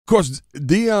course,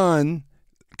 Deion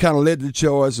kind of led the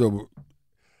choice of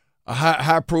a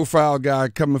high-profile guy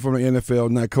coming from the NFL,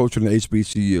 not coaching the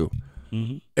HBCU.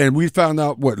 Mm-hmm. And we found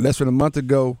out, less than a month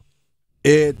ago,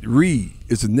 Ed Reed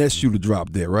is the next shoe to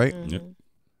drop there, right? Mm-hmm.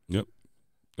 Yep.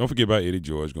 Don't forget about Eddie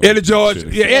George. Eddie George.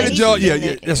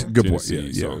 Yeah, that's a good point.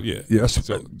 Yeah.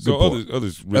 So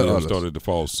others really started to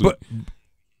fall suit.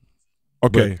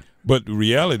 Okay. But the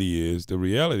reality is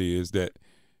that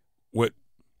what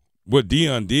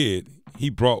Deion did, he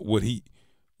brought what he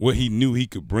knew he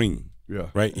could bring. Yeah.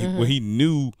 Right? What he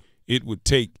knew it would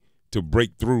take to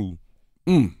break through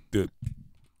the,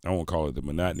 I won't call it the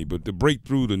monotony, but to break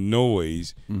through the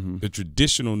noise, the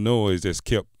traditional noise that's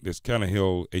kind of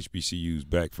held HBCUs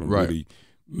back from really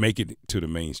making it to the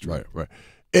mainstream. Right.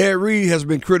 Ed Reed has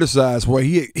been criticized where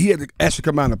he had to actually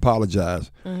come out and apologize,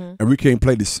 and we can't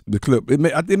play the clip.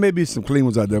 There may be some clean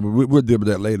ones out there, but we'll deal with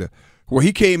that later. Where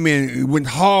he came in and went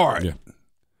hard,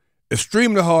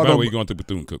 extremely hard. By the way, you're going to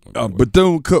Bethune-Cookman.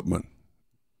 Bethune-Cookman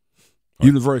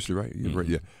University, right?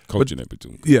 Yeah, coaching at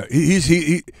Bethune-Cookman. Yeah,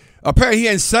 he apparently he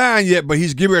ain't signed yet, but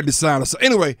he's getting ready to sign. So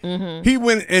anyway, he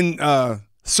went and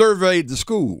surveyed the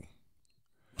school.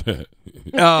 Wait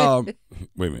a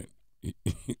minute.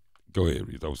 Go ahead,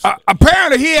 Reed.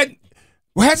 Apparently he had.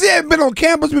 Has he ever been on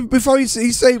campus before he said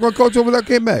he was coach over there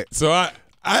came back? So I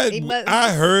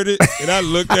heard it and I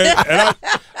looked at it and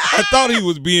I thought he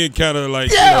was being kind of like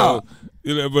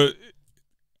but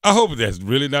I hope that's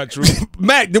really not true.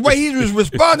 Mac, the way he was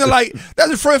responding, like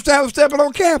that's the first time stepping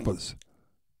on campus.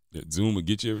 That Zoom will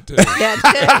get you every time.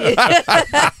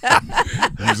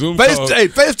 Zoom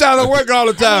FaceTime don't work all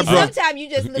the time, bro. Sometimes you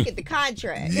just look at the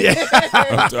contract.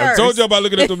 I told you about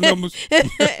looking at them numbers.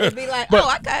 It'd be like,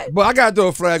 okay. But I got to throw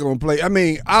a flag on play. I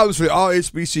mean, obviously, all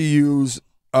HBCUs,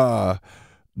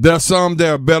 there's some that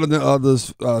are better than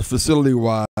others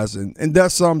facility-wise, and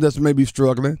there's some that's maybe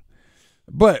struggling.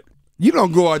 But you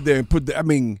don't go out there and put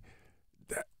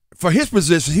for his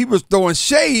position, he was throwing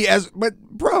shade but,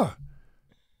 bruh.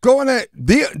 Going at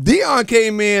Deion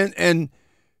came in and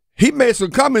he made some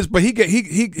comments, but he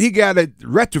got it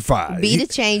rectified. Be the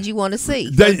change you want to see.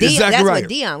 That's what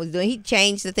Deion was doing. He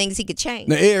changed the things he could change.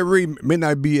 Now Ed Reed may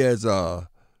not be as I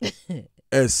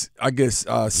guess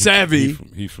savvy.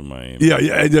 He's from Miami.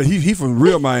 Yeah. He from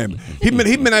real Miami. He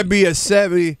may not be as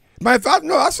savvy. I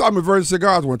saw him at Virgin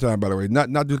Cigars one time, by the way,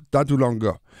 not too long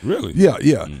ago. Really?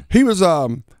 Yeah. He was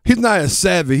he's not as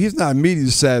savvy. He's not media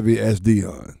savvy as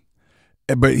Deion.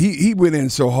 But he went in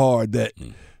so hard that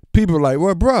people are like,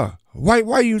 well, bruh, why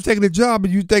are you taking the job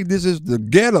and you think this is the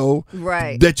ghetto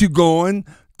that you're going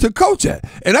to coach at?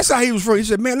 And that's how he was from. He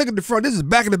said, man, look at the front. This is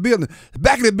back of the building. The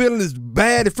back of the building is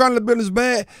bad. The front of the building is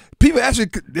bad. People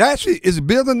actually is the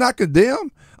building not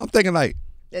condemned? I'm thinking like.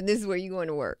 And this is where you're going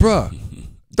to work. Bruh,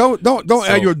 don't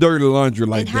air your dirty laundry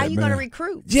like that, and how you going to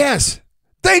recruit? Yes.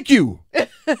 Thank you.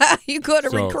 You going to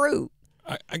recruit.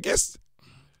 I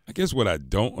guess what I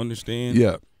don't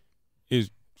understand is,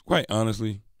 quite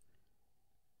honestly,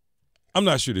 I'm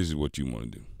not sure this is what you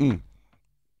want to do.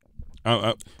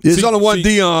 There's only one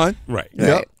Deion. Right.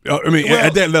 Yeah. I mean,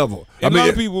 at that level. A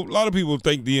lot of people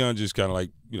think Deion just kind of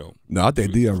like, No, I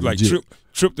think Deion like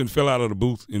tripped and fell out of the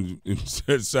booth and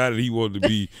decided he wanted to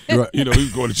be, he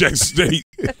was going to Jackson State.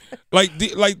 like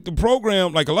the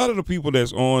program, like a lot of the people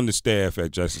that's on the staff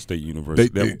at Jackson State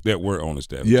University, that were on the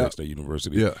staff at Jackson State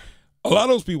University. Yeah. A lot of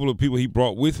those people are people he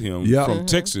brought with him from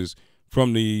Texas,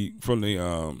 from the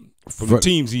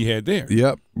teams he had there.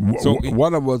 Yep. So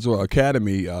one of us was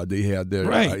academy they had there.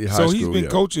 Right. So he's been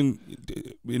coaching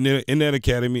in that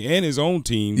academy and his own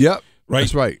team. Yep. Right.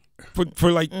 That's right.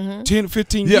 For like 10,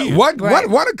 15 years. Yeah. One of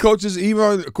the coaches,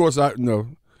 even of course I know.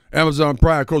 Amazon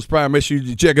Prime, Coach Prime, make sure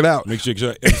you check it out. Make sure you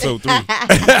check episode 3.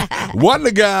 One of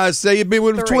the guys say he's been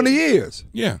with him 20 years.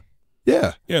 Yeah.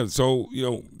 Yeah. Yeah. So,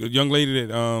 the young lady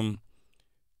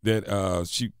that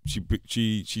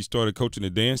she started coaching the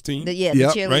dance team. The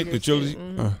cheerleaders. Right? The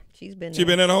cheerleaders. She's been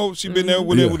there. She's been there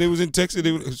when they was in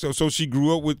Texas. So she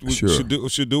grew up with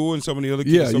Shadua and some of the other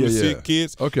kids, some of the sick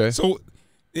kids. Okay. So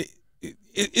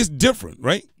it's different,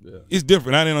 right? Yeah. It's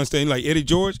different. I didn't understand. Like Eddie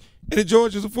George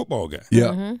is a football guy.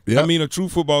 Yeah. I mean, a true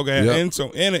football guy and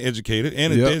an educated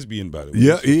and a lesbian, by the way.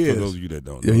 Yeah, he is. For those of you that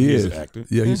don't know, he's an actor.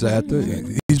 Yeah, he's an actor.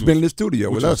 He's been in the studio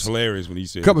with us. Which was hilarious when he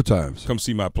said, a couple times. Come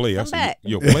see my play. I said, back.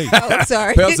 Your play. Oh,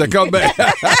 sorry. Pell said, come back.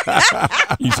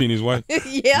 You seen his wife?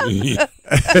 Yeah. He's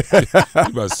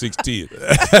about 6'10".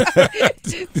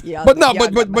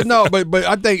 But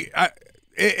I think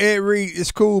Ed Reed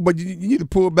is cool, but you need to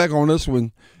pull back on this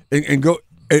one and go.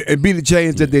 and be the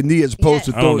change that they need as opposed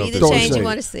to throwing be the change you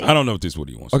want to see. I don't know if this is what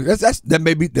he wants. Okay, that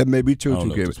may be true too,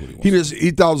 Kevin.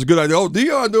 He thought it was a good idea. Oh,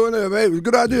 Dion doing it, man. It was a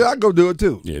good idea. I go do it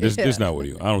too. Yeah, this not what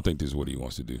he. I don't think this is what he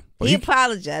wants to do. He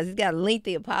apologized. He's got a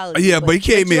lengthy apology. Yeah, but he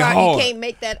came in hard. You can't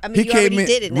make that. I mean, you already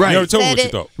did it. Right. You already told me what you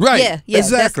thought. Right. Yeah,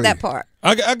 exactly. That's that part.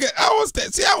 I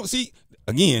don't see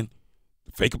again.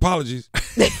 Fake apologies.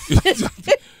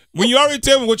 When you already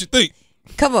tell me what you think.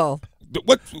 Come on.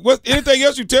 What anything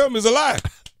else you tell me is a lie.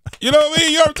 You know what I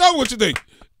mean? You already told me what you think.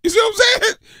 You see what I'm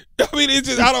saying? I mean, it's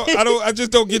just I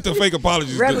just don't get the fake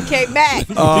apologies. Rebel came back.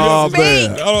 Oh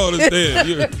man, I don't understand.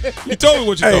 You told me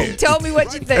what you thought. You told me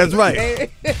what you think. That's right.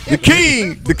 The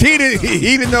king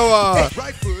he didn't know.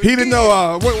 He didn't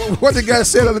know what the guy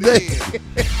said the other day.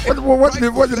 What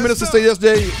did the minister say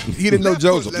yesterday? He didn't know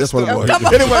Joseph. That's what it was.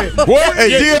 Anyway, hey,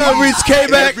 Dion Reese came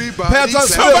back. Pass on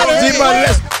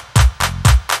somebody.